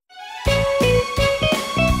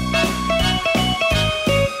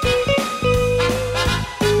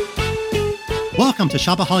Welcome to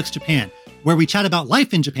Shopaholics Japan, where we chat about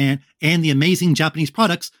life in Japan and the amazing Japanese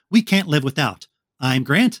products we can't live without. I'm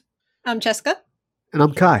Grant. I'm Jessica. And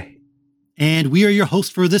I'm Kai. And we are your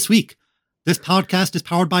hosts for this week. This podcast is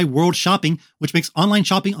powered by World Shopping, which makes online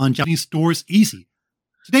shopping on Japanese stores easy.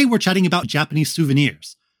 Today, we're chatting about Japanese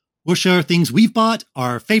souvenirs. We'll share things we've bought,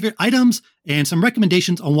 our favorite items, and some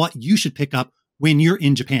recommendations on what you should pick up when you're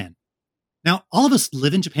in Japan. Now, all of us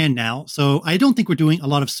live in Japan now, so I don't think we're doing a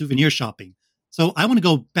lot of souvenir shopping. So I want to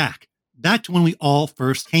go back to when we all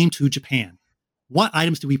first came to Japan. What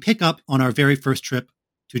items did we pick up on our very first trip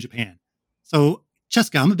to Japan? So,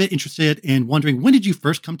 Cheska, I'm a bit interested in wondering, when did you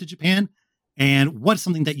first come to Japan, and what's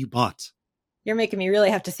something that you bought? You're making me really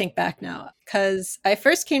have to think back now, because I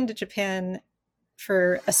first came to Japan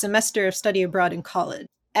for a semester of study abroad in college.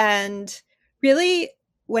 And really,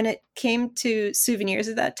 when it came to souvenirs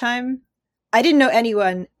at that time, I didn't know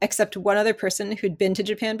anyone except one other person who'd been to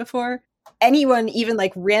Japan before. Anyone, even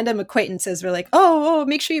like random acquaintances, were like, oh,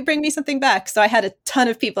 make sure you bring me something back. So I had a ton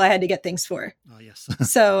of people I had to get things for. Oh, yes.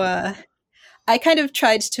 So I kind of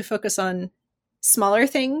tried to focus on smaller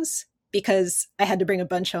things because I had to bring a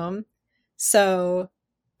bunch home. So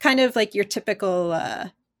kind of like your typical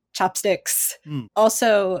chopsticks.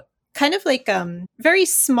 Also kind of like very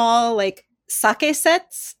small like sake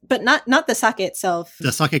sets, but not the sake itself.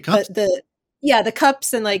 The sake cups? But the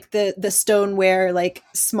cups and like the stoneware, like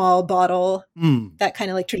small bottle, that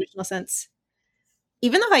kind of like traditional sense.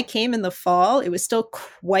 Even though I came in the fall, it was still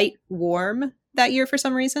quite warm that year for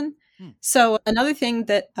some reason. So another thing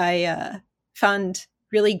that I found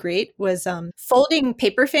really great was folding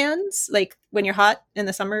paper fans, like when you're hot in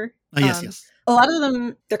the summer. Oh, yes. A lot of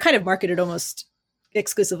them, they're kind of marketed almost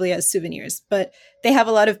exclusively as souvenirs, but they have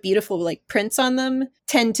a lot of beautiful like prints on them,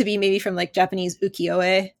 tend to be maybe from like Japanese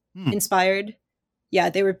ukiyo-e inspired. Yeah,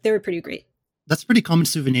 they were pretty great. That's a pretty common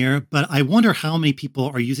souvenir, but I wonder how many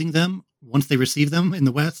people are using them once they receive them in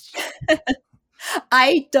the West.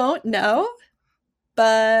 I don't know,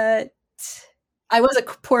 but I was a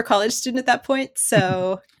poor college student at that point,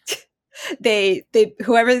 so they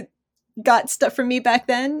whoever got stuff from me back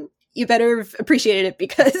then, you better have appreciated it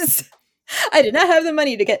because I did not have the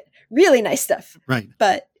money to get really nice stuff. Right.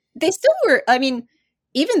 But they still were, I mean,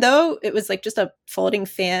 even though it was like just a folding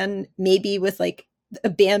fan, maybe with like a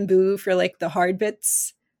bamboo for like the hard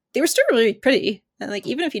bits, they were still really pretty. And like,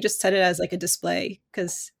 even if you just set it as like a display,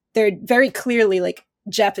 because they're very clearly like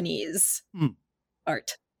Japanese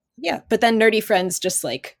art. Yeah. But then nerdy friends, just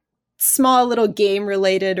like small little game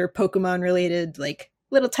related or Pokemon related, like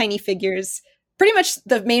little tiny figures. Pretty much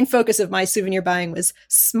the main focus of my souvenir buying was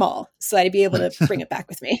small, so I'd be able to bring it back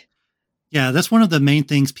with me. Yeah, that's one of the main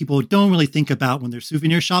things people don't really think about when they're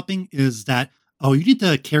souvenir shopping is that, oh, you need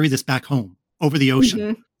to carry this back home over the ocean.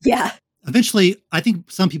 Mm-hmm. Yeah. Eventually, I think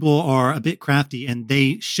some people are a bit crafty and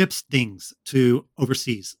they ship things to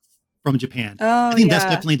overseas from Japan. Oh, I think that's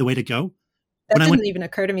definitely the way to go. That didn't even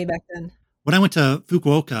occur to me back then. When I went to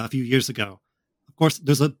Fukuoka a few years ago, of course,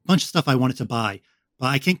 there's a bunch of stuff I wanted to buy, but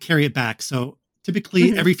I can't carry it back. So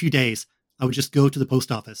typically every few days, I would just go to the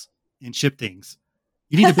post office and ship things.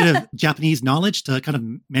 You need a bit of Japanese knowledge to kind of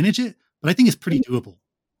manage it, but I think it's pretty doable.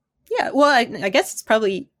 Yeah, well, I guess it's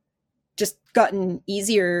probably just gotten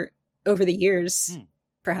easier over the years,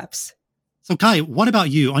 perhaps. So Kai, what about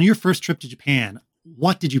you? On your first trip to Japan,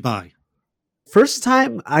 what did you buy? First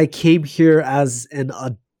time I came here as an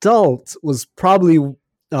adult was probably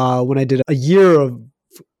when I did a year of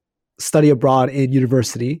study abroad in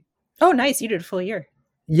university. Oh, nice. You did a full year.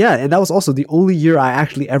 Yeah, and that was also the only year I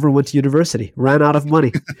actually ever went to university. Ran out of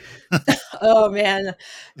money. Oh, man.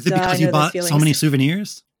 Is it because you bought so many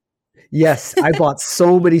souvenirs? Yes, I bought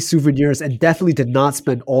so many souvenirs and definitely did not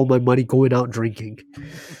spend all my money going out drinking.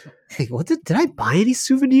 Hey, did I buy any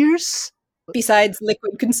souvenirs? Besides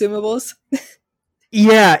liquid consumables?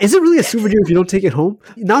 Yeah, is it really a souvenir if you don't take it home?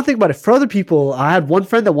 Now think about it. For other people, I had one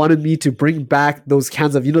friend that wanted me to bring back those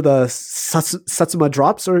cans of, the Satsuma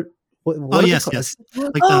drops or what yes.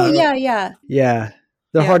 Like Yeah,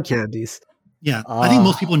 they're hard candies. Yeah, I think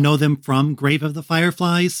most people know them from Grave of the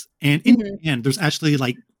Fireflies. And in Japan, there's actually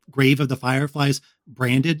like Grave of the Fireflies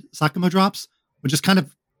branded Sakuma drops, which is kind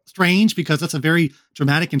of strange because that's a very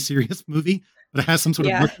dramatic and serious movie, but it has some sort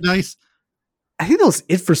of merchandise. I think that was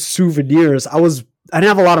it for souvenirs. I didn't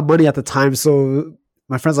have a lot of money at the time, so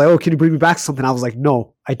my friend's like, "Oh, can you bring me back something?" I was like,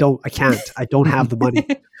 "No, I can't. I don't have the money."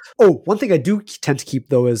 Oh, one thing I do tend to keep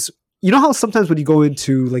though is, you know how sometimes when you go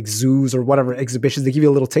into like zoos or whatever exhibitions, they give you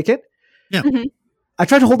a little ticket? Yeah. I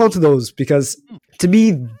try to hold on to those because to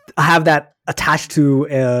me, I have that attached to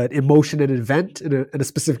an emotion and an event and a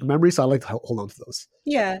specific memory. So I like to hold on to those.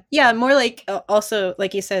 Yeah. Yeah. More like also,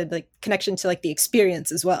 like you said, like connection to like the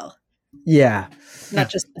experience as well. Yeah. Not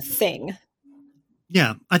just a thing.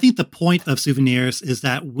 Yeah. I think the point of souvenirs is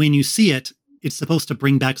that when you see it, it's supposed to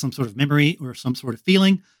bring back some sort of memory or some sort of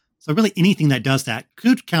feeling. So really anything that does that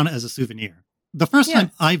could count as a souvenir. The first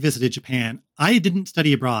time I visited Japan, I didn't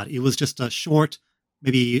study abroad. It was just a short,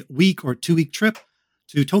 maybe week or 2-week trip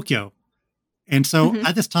to Tokyo. And so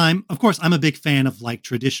at this time, of course, I'm a big fan of like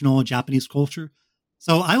traditional Japanese culture.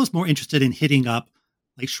 So I was more interested in hitting up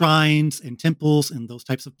like shrines and temples and those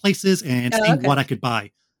types of places and seeing what I could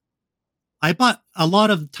buy. I bought a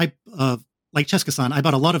lot of type of, like Cheska-san, I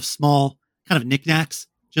bought a lot of small kind of knickknacks,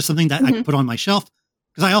 just something that I could put on my shelf.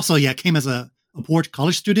 Because I also, came as a poor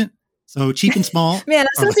college student. So cheap and small. Man,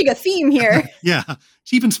 I'm sensing a theme here. Yeah.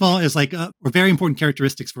 Cheap and small is like are very important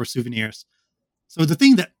characteristics for souvenirs. So the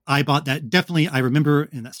thing that I bought that definitely I remember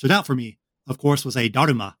and that stood out for me, of course, was a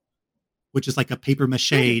daruma, which is like a paper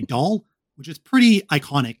mache doll, which is pretty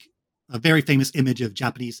iconic, a very famous image of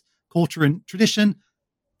Japanese culture and tradition.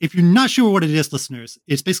 If you're not sure what it is, listeners,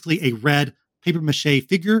 it's basically a red paper mache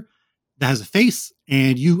figure that has a face,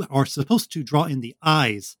 and you are supposed to draw in the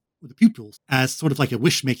eyes or the pupils as sort of like a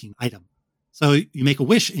wish-making item. So you make a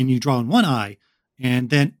wish and you draw in one eye, and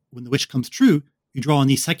then when the wish comes true, you draw in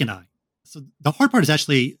the second eye. So the hard part is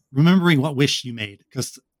actually remembering what wish you made,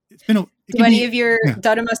 because it's been Do any of your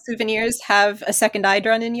Daruma souvenirs have a second eye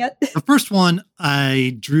drawn in yet? The first one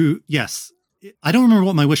I drew, yes. I don't remember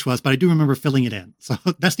what my wish was, but I do remember filling it in. So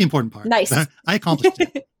that's the important part. Nice. I accomplished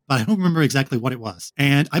it, but I don't remember exactly what it was.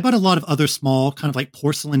 And I bought a lot of other small kind of like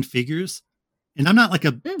porcelain figures. And I'm not like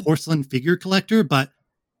a porcelain figure collector, but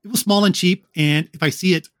it was small and cheap. And if I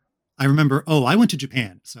see it, I remember, I went to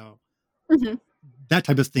Japan. So that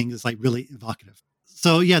type of thing is like really evocative.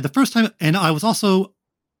 So yeah, the first time, and I was also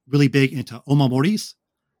really big into omamoris,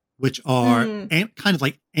 which are kind of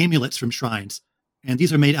like amulets from shrines. And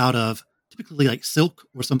these are made out of typically like silk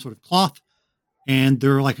or some sort of cloth. And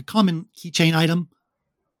they're like a common keychain item.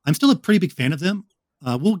 I'm still a pretty big fan of them.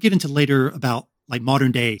 We'll get into later about like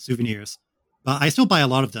modern day souvenirs, but I still buy a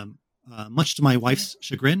lot of them, much to my wife's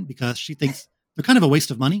chagrin, because she thinks they're kind of a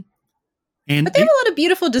waste of money. But they have a lot of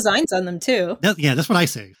beautiful designs on them too. That's what I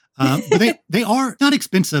say. But they are not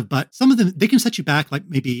expensive, but some of them, they can set you back like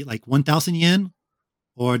maybe like 1,000 yen,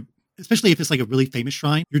 or especially if it's like a really famous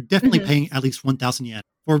shrine, you're definitely paying at least 1,000 yen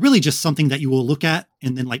for really just something that you will look at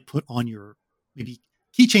and then like put on your maybe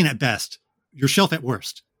keychain at best, your shelf at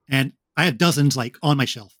worst. And I have dozens like on my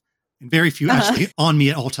shelf and very few actually on me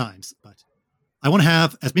at all times. But I want to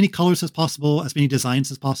have as many colors as possible, as many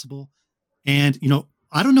designs as possible. And,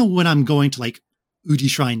 I don't know when I'm going to like Uji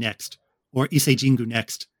Shrine next or Ise Jingu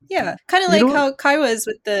next. Yeah. Kind of like how Kai was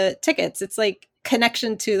with the tickets. It's like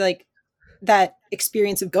connection to like that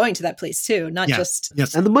experience of going to that place too, not just.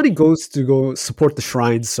 Yes. And the money goes to go support the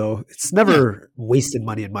shrines. So it's never wasted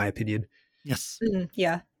money, in my opinion. Yes.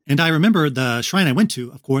 Yeah. And I remember the shrine I went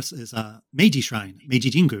to, of course, is Meiji Shrine,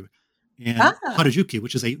 Meiji Jingu, in Harajuku,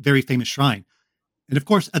 which is a very famous shrine. And of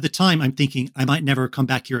course, at the time, I'm thinking I might never come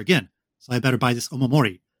back here again. So I better buy this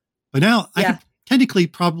omamori. But now I could technically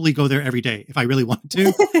probably go there every day if I really wanted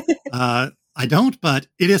to. I don't, but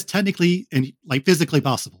it is technically and like physically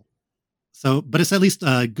possible. So, but it's at least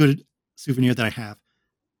a good souvenir that I have.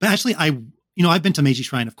 But actually, I've been to Meiji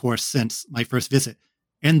Shrine, of course, since my first visit.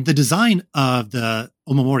 And the design of the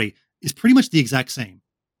omamori is pretty much the exact same.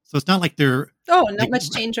 So it's not like they're... not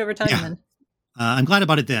much change over time then. I'm glad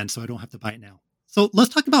about it then, so I don't have to buy it now. So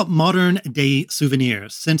let's talk about modern day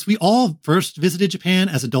souvenirs. Since we all first visited Japan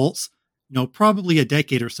as adults, probably a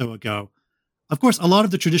decade or so ago. Of course, a lot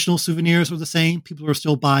of the traditional souvenirs are the same. People are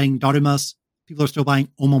still buying darumas. People are still buying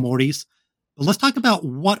omamoris. But let's talk about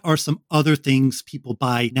what are some other things people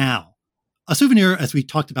buy now. A souvenir, as we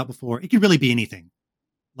talked about before, it can really be anything.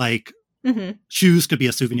 Like shoes could be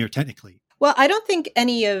a souvenir technically. Well, I don't think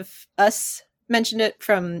any of us mentioned it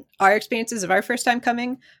from our experiences of our first time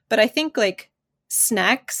coming, but I think like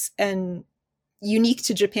snacks and unique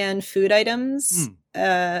to Japan food items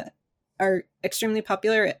are extremely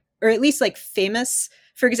popular, or at least like famous.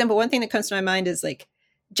 For example, one thing that comes to my mind is like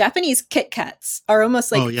Japanese Kit Kats are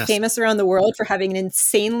almost like famous around the world for having an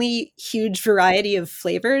insanely huge variety of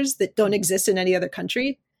flavors that don't exist in any other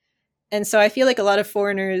country. And so I feel like a lot of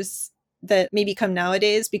foreigners that maybe come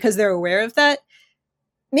nowadays, because they're aware of that,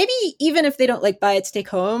 maybe even if they don't like buy it to take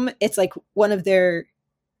home, it's like one of their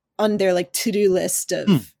on their like to-do list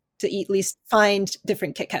of to at least find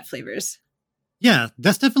different Kit Kat flavors. Yeah,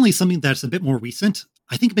 that's definitely something that's a bit more recent.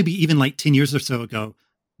 I think maybe even like 10 years or so ago,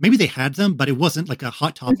 maybe they had them, but it wasn't like a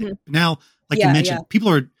hot topic. Now, like you mentioned, people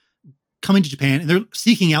are coming to Japan and they're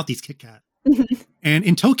seeking out these Kit Kat. And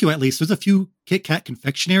in Tokyo, at least, there's a few Kit Kat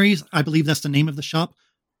confectionaries. I believe that's the name of the shop,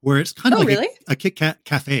 where it's kind of like really? a Kit Kat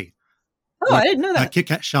cafe. Oh, I didn't know that. A Kit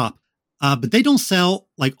Kat shop. But they don't sell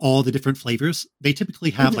like all the different flavors. They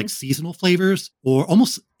typically have like seasonal flavors, or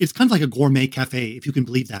almost, it's kind of like a gourmet cafe, if you can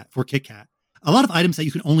believe that, for Kit Kat. A lot of items that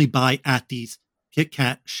you can only buy at these Kit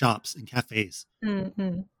Kat shops and cafes.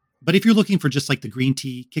 But if you're looking for just like the green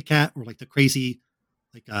tea Kit Kat or like the crazy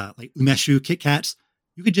like umeshu Kit Kats,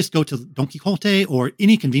 you could just go to Don Quixote or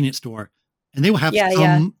any convenience store and they will have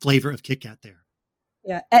some flavor of Kit Kat there.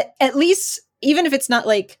 Yeah. At least, even if it's not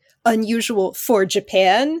like unusual for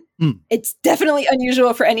Japan, it's definitely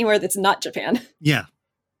unusual for anywhere that's not Japan. Yeah.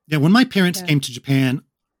 Yeah. When my parents came to Japan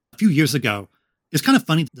a few years ago, it's kind of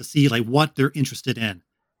funny to see like what they're interested in,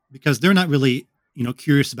 because they're not really,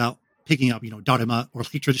 curious about picking up, daruma or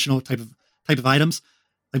like traditional type of items.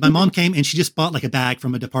 Like my mom came and she just bought like a bag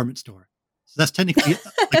from a department store. So that's technically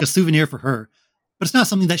like a souvenir for her, but it's not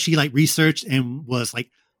something that she like researched and was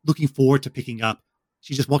like looking forward to picking up.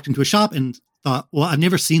 She just walked into a shop and thought, well, I've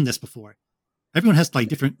never seen this before. Everyone has like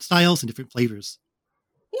different styles and different flavors.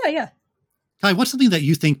 Yeah. Kai, what's something that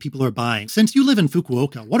you think people are buying? Since you live in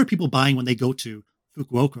Fukuoka, what are people buying when they go to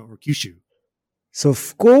Fukuoka or Kyushu? So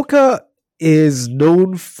Fukuoka is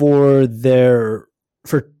known for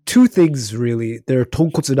two things, really. Their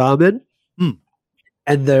tonkotsu ramen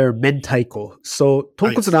and their mentaiko. So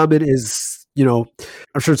tonkotsu ramen is,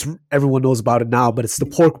 I'm sure everyone knows about it now, but it's the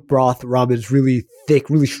pork broth ramen. It's really thick,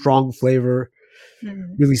 really strong flavor,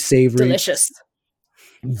 really savory. Delicious.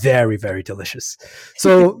 Very, very delicious.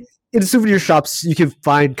 So in souvenir shops, you can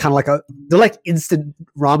find kind of they're like instant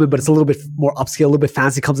ramen, but it's a little bit more upscale, a little bit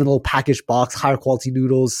fancy. Comes in a little packaged box, higher quality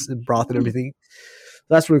noodles and broth and everything.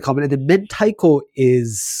 That's really common. And then mentaiko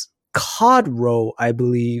is cod roe, I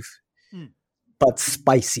believe, but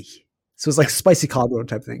spicy. So it's like spicy cod roe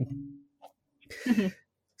type thing.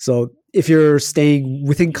 So if you're staying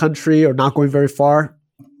within country or not going very far,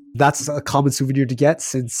 that's a common souvenir to get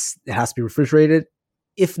since it has to be refrigerated.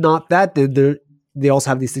 If not that, then they also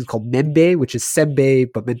have these things called membe, which is senbei,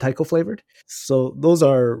 but mentaiko flavored. So those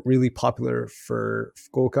are really popular for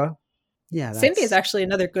Fukuoka. Yeah. Senbei is actually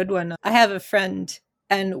another good one. I have a friend,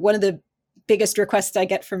 and one of the biggest requests I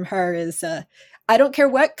get from her is, I don't care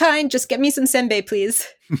what kind, just get me some senbei, please.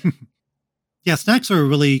 Yeah, snacks are a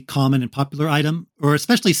really common and popular item, or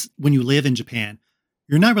especially when you live in Japan.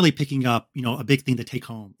 You're not really picking up, a big thing to take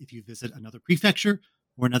home. If you visit another prefecture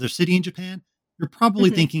or another city in Japan, you're probably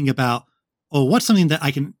thinking about, oh, what's something that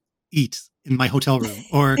I can eat in my hotel room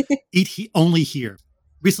or eat only here?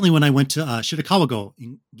 Recently, when I went to Shirakawa-go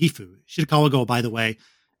in Gifu, Shirakawa-go, by the way,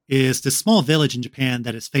 is this small village in Japan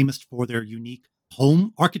that is famous for their unique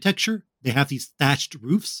home architecture. They have these thatched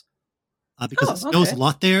roofs because it snows a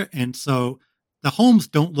lot there. And so the homes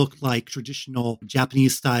don't look like traditional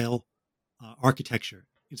Japanese style architecture.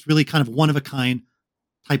 It's really kind of one of a kind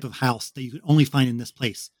type of house that you can only find in this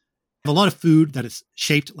place. They have a lot of food that is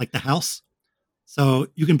shaped like the house. So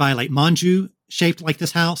you can buy like manju shaped like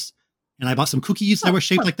this house. And I bought some cookies that were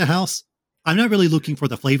shaped like the house. I'm not really looking for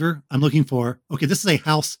the flavor. I'm looking for, okay, this is a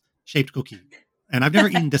house shaped cookie. And I've never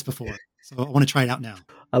eaten this before. So I want to try it out now.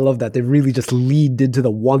 I love that. They really just leaned into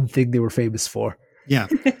the one thing they were famous for. Yeah.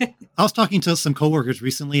 I was talking to some coworkers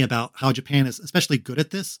recently about how Japan is especially good at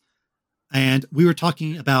this. And we were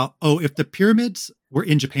talking about, if the pyramids were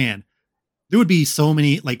in Japan, there would be so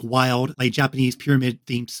many like wild, like Japanese pyramid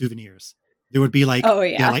themed souvenirs. There would be like,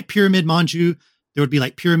 like pyramid manju. There would be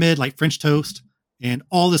like pyramid, like French toast and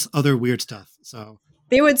all this other weird stuff. So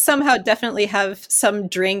they would somehow definitely have some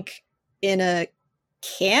drink in a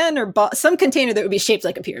can or some container that would be shaped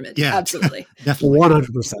like a pyramid. Yeah, absolutely. Definitely.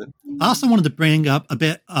 100%. I also wanted to bring up a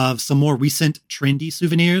bit of some more recent trendy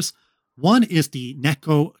souvenirs. One is the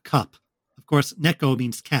Neko cup. Of course, Neko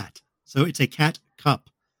means cat. So it's a cat cup.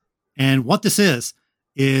 And what this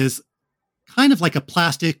is kind of like a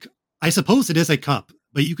plastic, I suppose it is a cup,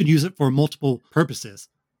 but you can use it for multiple purposes.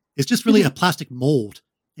 It's just really a plastic mold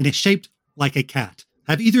and it's shaped like a cat.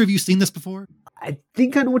 Have either of you seen this before? I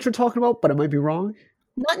think I know what you're talking about, but I might be wrong.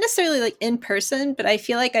 Not necessarily like in person, but I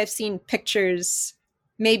feel like I've seen pictures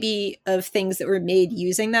maybe of things that were made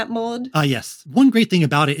using that mold. Yes. One great thing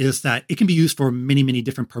about it is that it can be used for many, many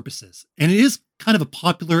different purposes. And it is kind of a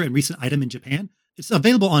popular and recent item in Japan. It's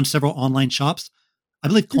available on several online shops. I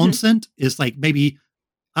believe Consent is like maybe,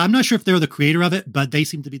 I'm not sure if they're the creator of it, but they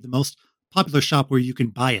seem to be the most popular shop where you can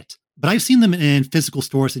buy it. But I've seen them in physical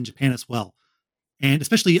stores in Japan as well. And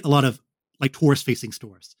especially a lot of like tourist facing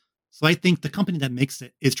stores. So I think the company that makes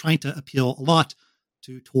it is trying to appeal a lot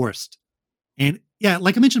to tourists. And Yeah,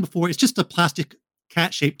 like I mentioned before, it's just a plastic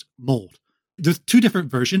cat-shaped mold. There's two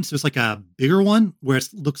different versions. There's like a bigger one where it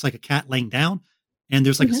looks like a cat laying down, and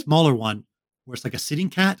there's like a smaller one where it's like a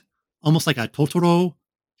sitting cat, almost like a Totoro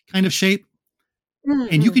kind of shape.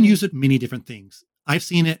 And you can use it many different things. I've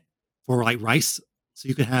seen it for like rice, so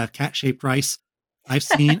you can have cat-shaped rice. I've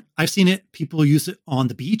seen it. People use it on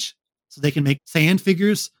the beach, so they can make sand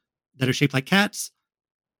figures that are shaped like cats.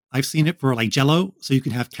 I've seen it for like Jello, so you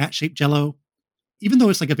can have cat-shaped Jello. Even though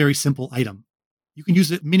it's like a very simple item, you can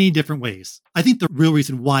use it many different ways. I think the real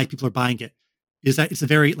reason why people are buying it is that it's a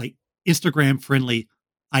very like Instagram-friendly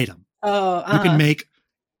item. You can make,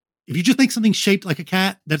 if you just make something shaped like a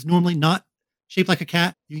cat that's normally not shaped like a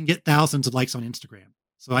cat, you can get thousands of likes on Instagram.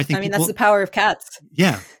 So I think that's the power of cats.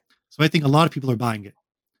 Yeah. So I think a lot of people are buying it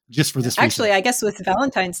just for this reason. Actually, I guess with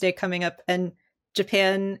Valentine's Day coming up and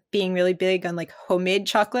Japan being really big on like homemade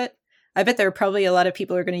chocolate, I bet there are probably a lot of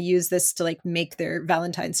people who are going to use this to like make their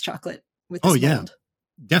Valentine's chocolate with this mold.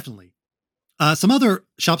 Definitely. Some other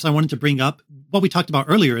shops I wanted to bring up, what we talked about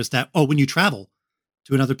earlier is that, when you travel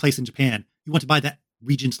to another place in Japan, you want to buy that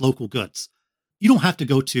region's local goods. You don't have to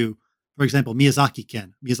go to, for example,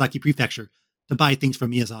 Miyazaki Prefecture to buy things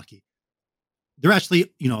from Miyazaki. There are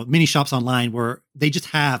actually, many shops online where they just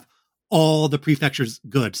have all the prefecture's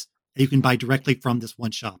goods that you can buy directly from this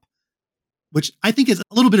one shop, which I think is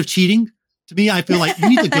a little bit of cheating. To me, I feel like you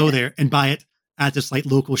need to go there and buy it at this like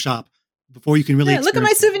local shop before you can really look at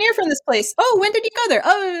my souvenir from this place. Oh, when did you go there?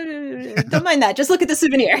 Oh, don't mind that. Just look at the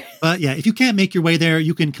souvenir. But yeah, if you can't make your way there,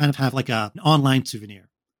 you can kind of have like an online souvenir.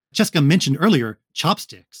 Jessica mentioned earlier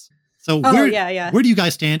chopsticks. So where do you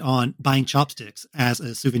guys stand on buying chopsticks as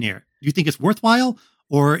a souvenir? Do you think it's worthwhile,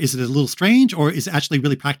 or is it a little strange, or is it actually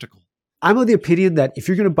really practical? I'm of the opinion that if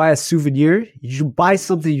you're going to buy a souvenir, you should buy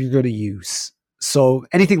something you're going to use. So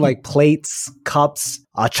anything like plates, cups,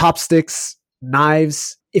 chopsticks,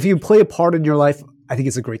 knives, if you can play a part in your life, I think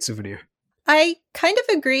it's a great souvenir. I kind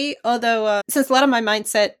of agree, although since a lot of my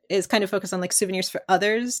mindset is kind of focused on like souvenirs for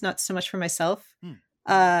others, not so much for myself,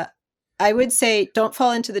 I would say don't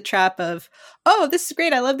fall into the trap of, oh, this is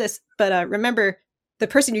great, I love this. But remember, the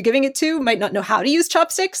person you're giving it to might not know how to use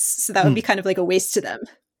chopsticks, so that would be kind of like a waste to them.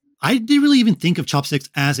 I didn't really even think of chopsticks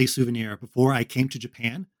as a souvenir before I came to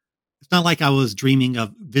Japan. It's not like I was dreaming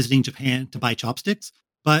of visiting Japan to buy chopsticks,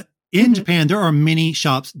 but in Japan, there are many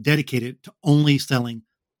shops dedicated to only selling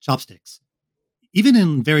chopsticks, even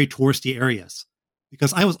in very touristy areas,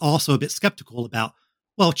 because I was also a bit skeptical about,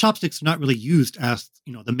 chopsticks are not really used as,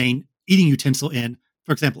 the main eating utensil in,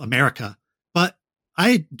 for example, America. But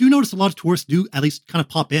I do notice a lot of tourists do at least kind of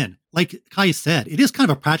pop in. Like Kai said, it is kind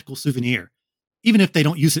of a practical souvenir, even if they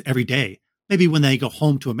don't use it every day. Maybe when they go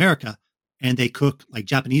home to America and they cook like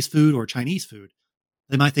Japanese food or Chinese food,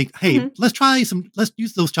 they might think, hey, let's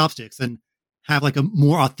use those chopsticks and have like a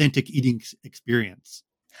more authentic eating experience.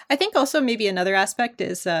 I think also maybe another aspect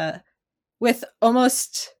is with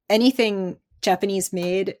almost anything Japanese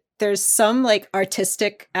made, there's some like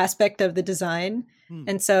artistic aspect of the design.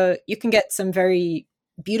 And so you can get some very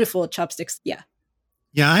beautiful chopsticks. Yeah.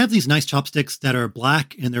 Yeah, I have these nice chopsticks that are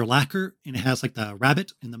black and they're lacquer and it has like the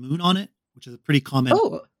rabbit and the moon on it, which is a pretty common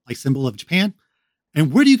like symbol of Japan.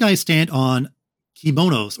 And where do you guys stand on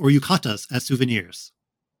kimonos or yukatas as souvenirs?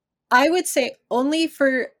 I would say only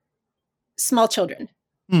for small children.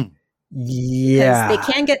 Yeah. Because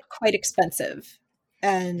they can get quite expensive.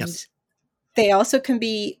 And they also can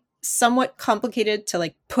be somewhat complicated to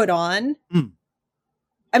like put on.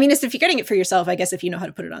 I mean, if you're getting it for yourself, I guess if you know how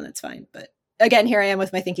to put it on, that's fine. But again, here I am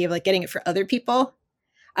with my thinking of like getting it for other people.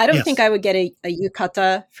 I don't think I would get a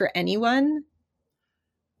yukata for anyone.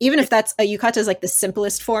 Even if that's a yukata is like the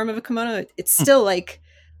simplest form of a kimono, it's still like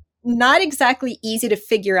not exactly easy to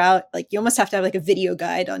figure out. Like you almost have to have like a video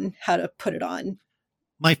guide on how to put it on.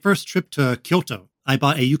 My first trip to Kyoto, I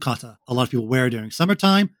bought a yukata. A lot of people wear during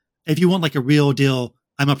summertime. If you want like a real deal,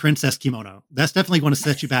 I'm a princess kimono, that's definitely going to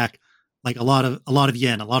set you back like a lot of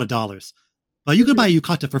yen, a lot of dollars. But you can buy a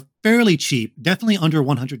yukata for fairly cheap, definitely under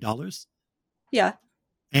 $100. Yeah.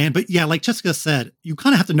 But like Jessica said, you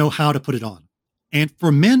kind of have to know how to put it on. And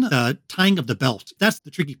for men, tying of the belt, that's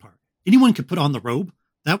the tricky part. Anyone can put on the robe.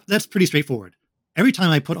 That's pretty straightforward. Every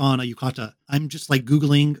time I put on a yukata, I'm just like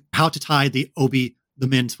Googling how to tie the obi the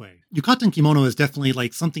men's way. Yukata and kimono is definitely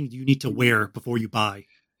like something you need to wear before you buy.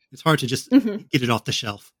 It's hard to just get it off the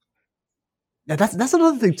shelf. Yeah, that's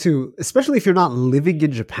another thing too, especially if you're not living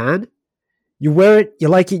in Japan. You wear it, you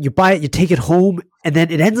like it, you buy it, you take it home, and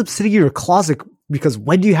then it ends up sitting in your closet because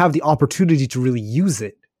when do you have the opportunity to really use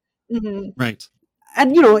it? Right.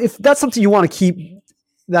 And, if that's something you want to keep,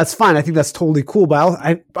 that's fine. I think that's totally cool.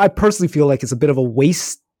 But I personally feel like it's a bit of a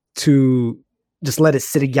waste to just let it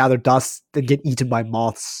sit and gather dust and get eaten by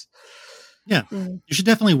moths. Yeah, you should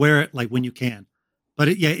definitely wear it like when you can. But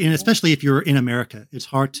and especially if you're in America, it's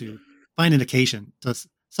hard to find an occasion to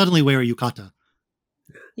suddenly wear a yukata.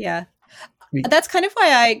 Yeah. That's kind of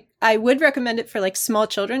why I would recommend it for like small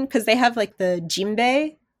children, because they have like the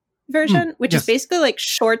jinbei version, which is basically like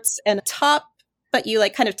shorts and a top, but you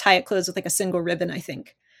like kind of tie it closed with like a single ribbon, I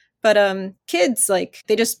think. But kids, like,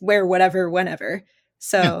 they just wear whatever, whenever.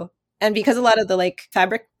 So, and because a lot of the like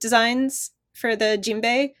fabric designs for the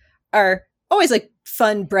jinbei are always like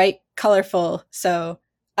fun, bright, colorful. So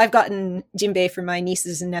I've gotten jinbei for my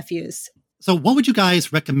nieces and nephews. So what would you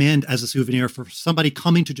guys recommend as a souvenir for somebody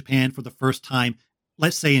coming to Japan for the first time,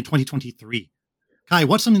 let's say in 2023? Kai,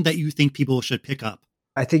 what's something that you think people should pick up?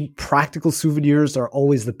 I think practical souvenirs are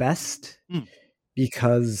always the best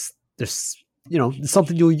because there's,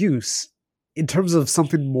 something you'll use. In terms of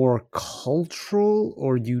something more cultural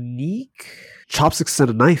or unique, chopsticks and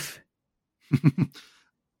a knife.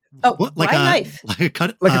 Like why a knife? Like a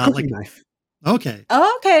cooking knife. Okay.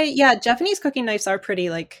 Oh, okay. Yeah, Japanese cooking knives are pretty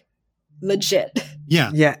like legit.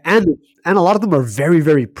 Yeah, and a lot of them are very,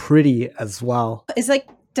 very pretty as well. Is like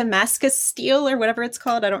Damascus steel or whatever it's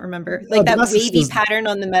called. I don't remember. Like that wavy pattern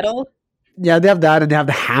on the metal. Yeah, they have that, and they have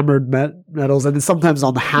the hammered metals, and then sometimes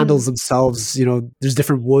on the handles themselves, there's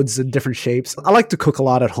different woods and different shapes. I like to cook a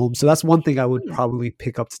lot at home, so that's one thing I would probably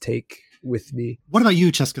pick up to take with me. What about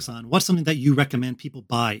you, Cheska-san? What's something that you recommend people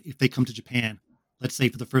buy if they come to Japan, let's say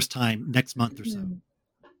for the first time next month or so?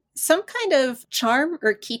 Some kind of charm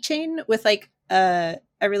or keychain with like a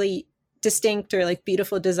really distinct or like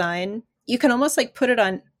beautiful design. You can almost like put it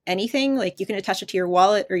on anything. Like you can attach it to your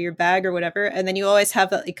wallet or your bag or whatever. And then you always have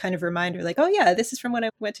that like kind of reminder like, oh yeah, this is from when I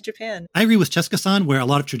went to Japan. I agree with Cheska-san where a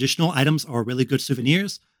lot of traditional items are really good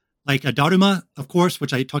souvenirs. Like a daruma, of course,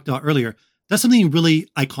 which I talked about earlier. That's something really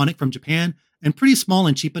iconic from Japan and pretty small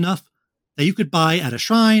and cheap enough that you could buy at a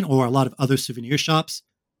shrine or a lot of other souvenir shops.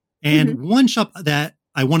 And one shop that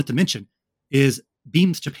I wanted to mention is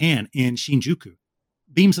Beams Japan in Shinjuku.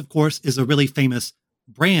 Beams, of course, is a really famous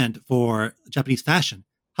brand for Japanese fashion.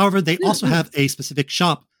 However, they also have a specific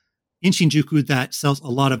shop in Shinjuku that sells a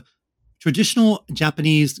lot of traditional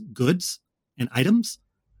Japanese goods and items,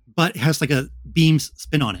 but it has like a Beams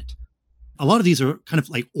spin on it. A lot of these are kind of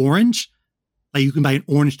like orange. Like you can buy an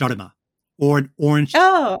orange daruma or an orange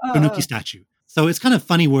tanuki statue. So it's kind of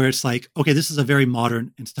funny where it's like, okay, this is a very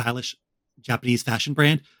modern and stylish Japanese fashion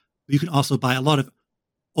brand. But you can also buy a lot of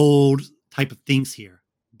old type of things here,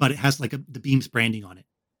 but it has like the Beams branding on it.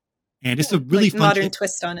 And it's a really like fun modern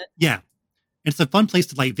twist on it. Yeah. And it's a fun place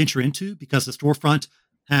to like venture into because the storefront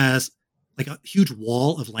has like a huge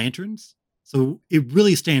wall of lanterns. So it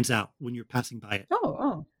really stands out when you're passing by it.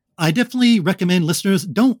 Oh. I definitely recommend listeners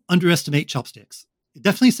don't underestimate chopsticks. It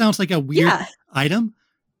definitely sounds like a weird item.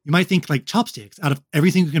 You might think like chopsticks out of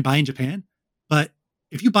everything you can buy in Japan, but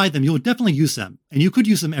if you buy them, you'll definitely use them and you could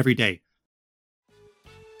use them every day.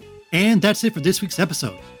 And that's it for this week's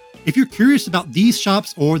episode. If you're curious about these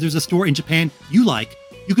shops or there's a store in Japan you like,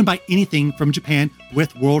 you can buy anything from Japan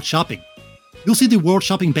with World Shopping. You'll see the World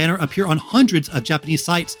Shopping banner appear on hundreds of Japanese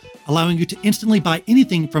sites, allowing you to instantly buy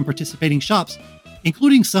anything from participating shops,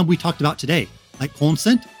 including some we talked about today, like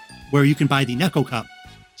Consent, where you can buy the Neko Cup,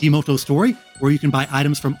 Jimoto Story, where you can buy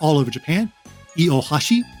items from all over Japan,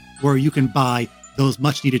 Iohashi, where you can buy those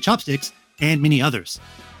much-needed chopsticks, and many others.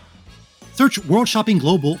 Search World Shopping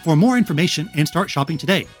Global for more information and start shopping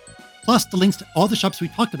today. Plus, the links to all the shops we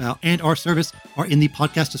talked about and our service are in the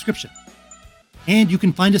podcast description. And you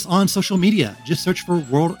can find us on social media. Just search for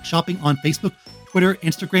World Shopping on Facebook, Twitter,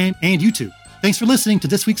 Instagram, and YouTube. Thanks for listening to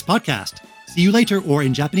this week's podcast. See you later, or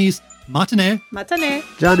in Japanese, matane. Matane.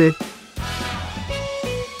 Johnny.